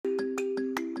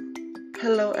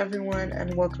Hello, everyone,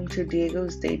 and welcome to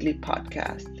Diego's Daily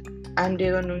Podcast. I'm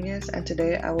Diego Nunez, and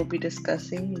today I will be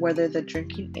discussing whether the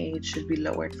drinking age should be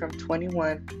lowered from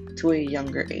 21 to a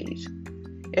younger age.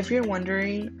 If you're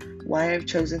wondering why I've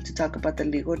chosen to talk about the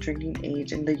legal drinking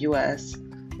age in the US,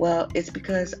 well, it's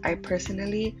because I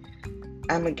personally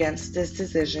am against this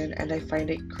decision and I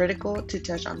find it critical to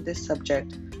touch on this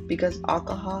subject because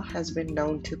alcohol has been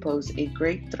known to pose a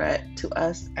great threat to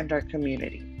us and our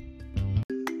community.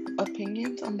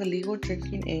 Opinions on the legal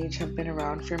drinking age have been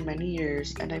around for many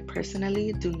years, and I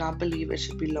personally do not believe it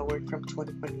should be lowered from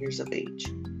 21 years of age.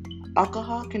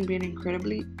 Alcohol can be an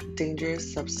incredibly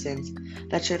dangerous substance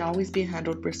that should always be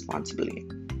handled responsibly.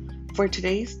 For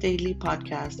today's daily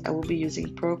podcast, I will be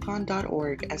using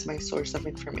procon.org as my source of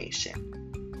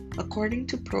information. According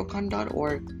to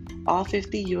procon.org, all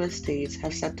 50 US states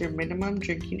have set their minimum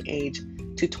drinking age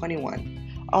to 21.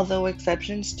 Although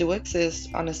exceptions do exist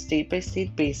on a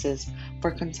state-by-state basis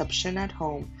for consumption at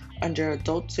home under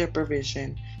adult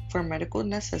supervision for medical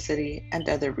necessity and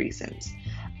other reasons.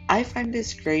 I find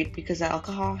this great because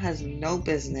alcohol has no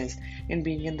business in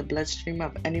being in the bloodstream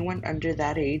of anyone under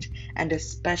that age and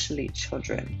especially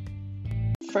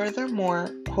children.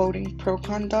 Furthermore, quoting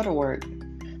procon.org,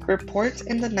 reports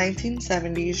in the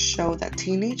 1970s show that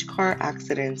teenage car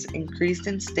accidents increased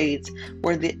in states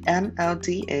where the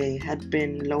MLDA had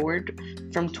been lowered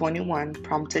from 21,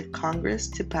 prompted Congress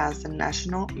to pass the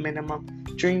National Minimum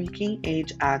Drinking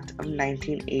Age Act of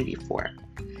 1984.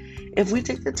 If we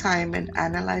take the time and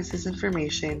analyze this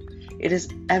information, it is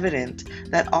evident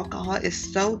that alcohol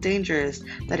is so dangerous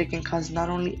that it can cause not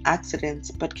only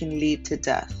accidents but can lead to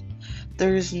death.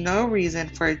 There is no reason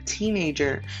for a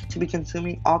teenager to be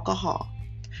consuming alcohol.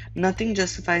 Nothing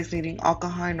justifies needing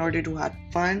alcohol in order to have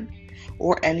fun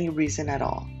or any reason at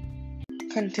all.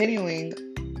 Continuing,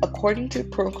 according to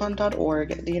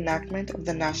procon.org, the enactment of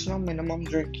the National Minimum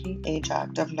Drinking Age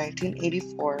Act of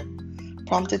 1984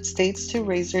 prompted states to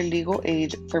raise their legal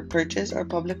age for purchase or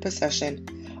public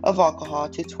possession of alcohol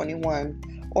to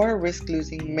 21 or risk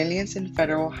losing millions in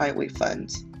federal highway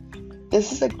funds.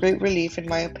 This is a great relief in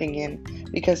my opinion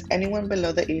because anyone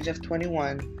below the age of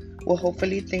 21 will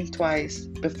hopefully think twice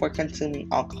before consuming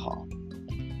alcohol.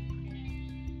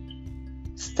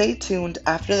 Stay tuned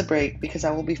after the break because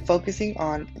I will be focusing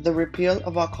on the repeal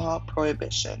of alcohol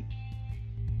prohibition.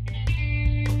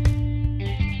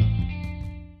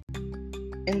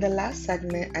 In the last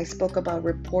segment, I spoke about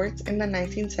reports in the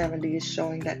 1970s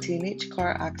showing that teenage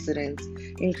car accidents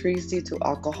increased due to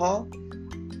alcohol.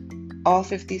 All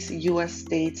 50 US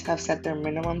states have set their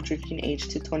minimum drinking age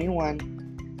to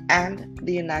 21, and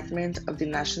the enactment of the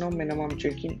National Minimum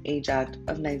Drinking Age Act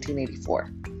of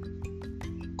 1984.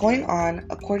 Going on,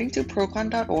 according to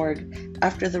procon.org,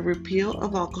 after the repeal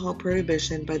of alcohol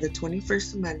prohibition by the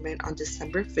 21st Amendment on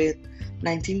December 5,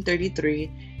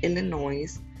 1933,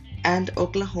 Illinois and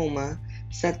Oklahoma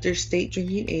set their state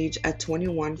drinking age at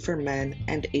 21 for men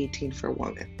and 18 for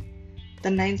women. The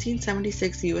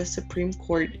 1976 U.S. Supreme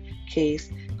Court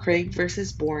case Craig v.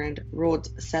 Borand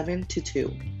ruled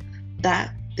 7-2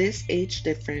 that this age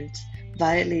difference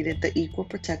violated the Equal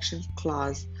Protection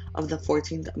Clause of the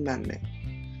 14th Amendment.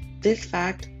 This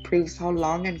fact proves how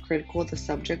long and critical the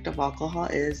subject of alcohol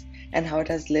is and how it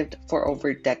has lived for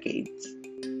over decades.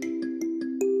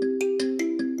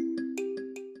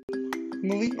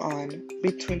 Moving on,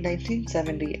 between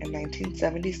 1970 and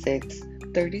 1976,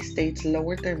 30 states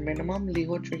lowered their minimum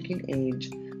legal drinking age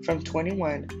from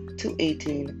 21 to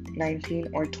 18, 19,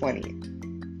 or 20.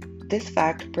 This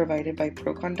fact, provided by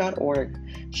procon.org,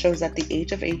 shows that the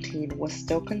age of 18 was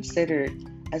still considered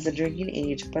as the drinking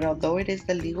age, but although it is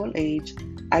the legal age,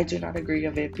 I do not agree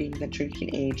of it being the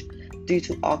drinking age due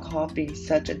to alcohol being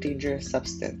such a dangerous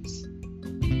substance.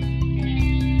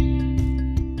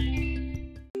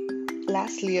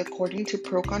 Lastly, according to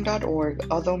procon.org,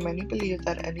 although many believe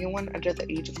that anyone under the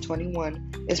age of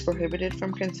 21 is prohibited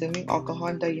from consuming alcohol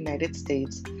in the United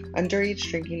States, underage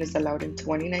drinking is allowed in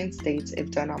 29 states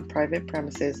if done on private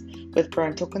premises with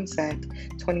parental consent,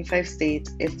 25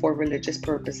 states if for religious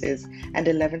purposes, and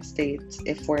 11 states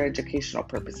if for educational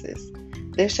purposes.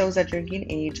 This shows that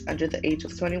drinking age under the age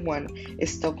of 21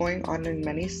 is still going on in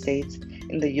many states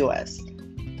in the US.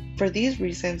 For these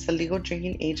reasons, the legal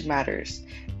drinking age matters.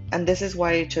 And this is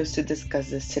why I chose to discuss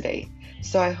this today.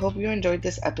 So I hope you enjoyed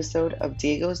this episode of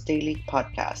Diego's Daily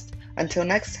Podcast. Until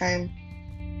next time.